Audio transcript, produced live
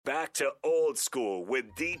Back to Old School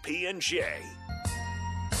with DP and J.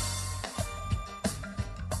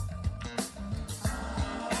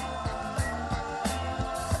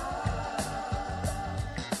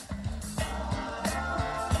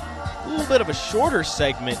 A little bit of a shorter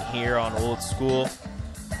segment here on Old School.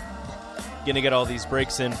 Gonna get all these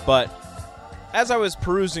breaks in, but as I was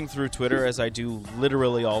perusing through Twitter, as I do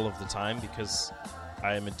literally all of the time because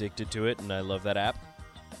I am addicted to it and I love that app,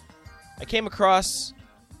 I came across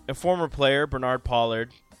a former player, Bernard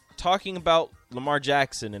Pollard, talking about Lamar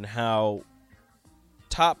Jackson and how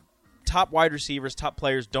top wide receivers, top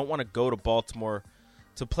players don't want to go to Baltimore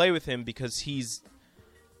to play with him because he's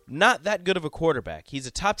not that good of a quarterback. He's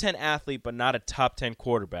a top 10 athlete, but not a top 10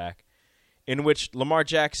 quarterback, in which Lamar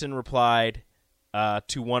Jackson replied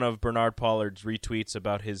to one of Bernard Pollard's retweets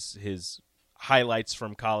about his highlights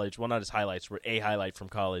from college. Well, not his highlights, but a highlight from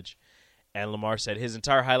college. And Lamar said, his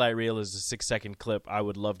entire highlight reel is a 6-second clip. I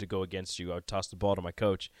would love to go against you. I would toss the ball to my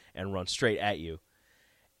coach and run straight at you.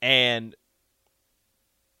 And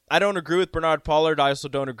I don't agree with Bernard Pollard. I also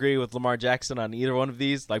don't agree with Lamar Jackson on either one of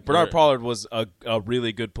these. Like, Bernard Pollard was a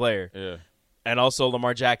really good player. Yeah. And also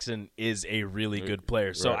Lamar Jackson is a really good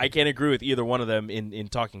player. So I can't agree with either one of them in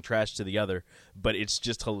talking trash to the other, but it's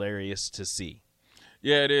just hilarious to see.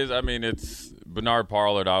 Yeah, it is. I mean, it's Bernard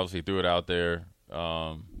Pollard obviously threw it out there.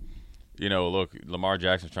 Look, Lamar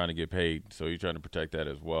Jackson's trying to get paid, so he's trying to protect that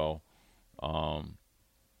as well. And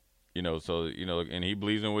he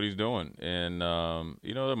believes in what he's doing. And,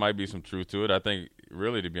 there might be some truth to it. I think,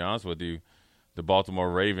 really, to be honest with you, the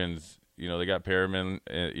Baltimore Ravens, they got Perriman,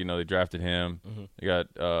 they drafted him. Mm-hmm. They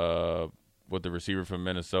got, the receiver from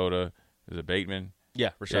Minnesota, is it Bateman?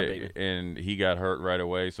 Yeah, Rashad Bateman. And he got hurt right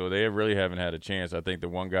away, so they really haven't had a chance. I think the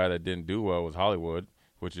one guy that didn't do well was Hollywood,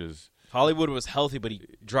 which is – Hollywood was healthy, but he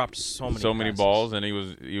dropped so many balls, and he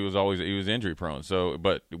was injury prone. So,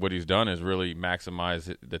 but what he's done is really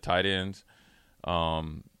maximize the tight ends,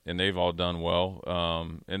 and they've all done well.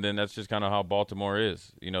 And then that's just kind of how Baltimore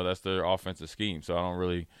is. That's their offensive scheme. So I don't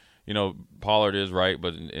really, Pollard is right,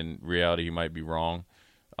 but in reality, he might be wrong.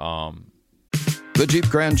 The Jeep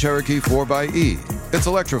Grand Cherokee 4xE. It's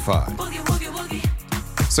electrified. Boogie, woogie,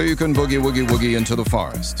 woogie. So you can boogie, woogie, woogie into the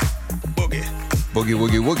forest. Boogie. Boogie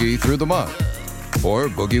Woogie Woogie through the mud. Or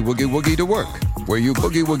Boogie Woogie Woogie to work, where you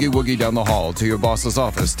boogie woogie woogie down the hall to your boss's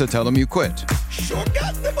office to tell him you quit. Sure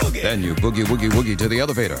got the boogie. Then you boogie woogie woogie to the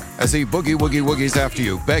elevator as he boogie woogie woogies after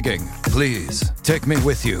you, begging, please, take me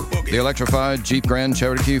with you. Boogie. The electrified Jeep Grand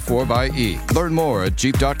Cherokee 4xE. Learn more at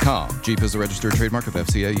Jeep.com. Jeep is a registered trademark of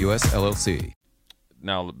FCA US LLC.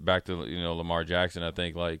 Now, back to, Lamar Jackson, I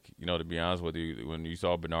think, to be honest with you, when you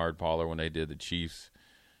saw Bernard Pollard when they did the Chiefs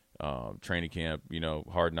training camp,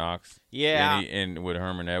 Hard Knocks. Yeah. And with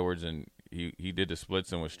Herman Edwards, and he did the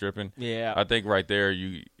splits and was stripping. Yeah. I think right there,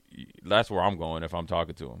 that's where I'm going if I'm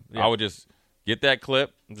talking to him. Yeah. I would just get that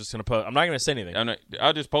clip. I'm just going to post. I'm not going to say anything.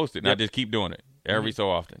 I'll just post it, and I just keep doing it every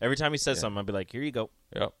so often. Every time he says something, I'll be like, here you go.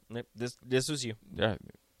 Yep. This was you. Yeah.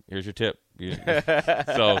 Here's your tip.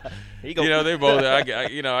 So, here you go. They both, I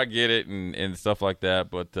get it and stuff like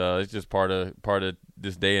that, but it's just part of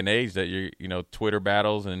this day and age that Twitter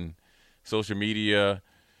battles and social media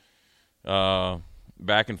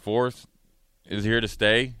back and forth is here to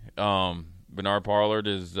stay. Bernard Pollard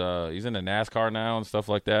is he's in the NASCAR now and stuff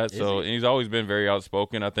like that. And he's always been very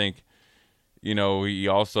outspoken. I think he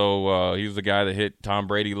also he was the guy that hit Tom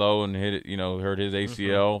Brady low and hit it, hurt his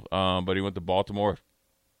ACL. Mm-hmm. But he went to Baltimore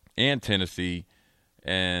and Tennessee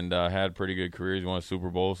and had a pretty good career. He won a Super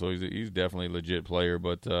Bowl, so he's definitely a legit player.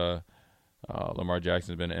 But Lamar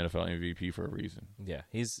Jackson's been an NFL MVP for a reason. Yeah,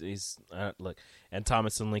 he's look. And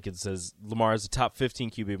Thomas and Lincoln says Lamar is a top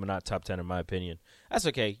 15 QB, but not top 10 in my opinion. That's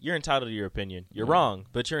okay. You're entitled to your opinion. You're wrong,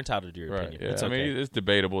 but you're entitled to your opinion. Yeah. It's okay. I mean, it's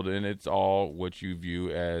debatable, and it's all what you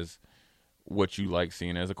view as what you like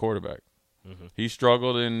seeing as a quarterback. Mm-hmm. He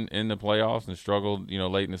struggled in the playoffs and struggled,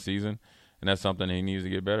 late in the season, and that's something he needs to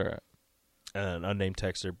get better at. An unnamed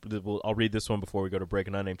texter, I'll read this one before we go to break.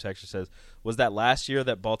 An unnamed texter says, was that last year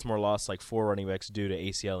that Baltimore lost like 4 running backs due to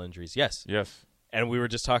ACL injuries? Yes. And we were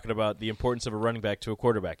just talking about the importance of a running back to a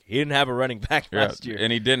quarterback. He didn't have a running back last year.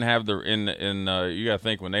 And he didn't have you got to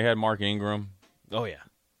think, when they had Mark Ingram. Oh, yeah.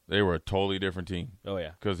 They were a totally different team. Oh,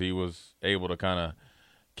 yeah. Because he was able to kind of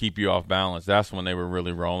keep you off balance. That's when they were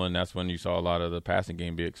really rolling. That's when you saw a lot of the passing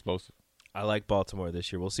game be explosive. I like Baltimore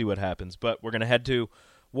this year. We'll see what happens. But we're going to head to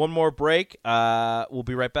one more break. We'll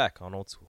be right back on Old School.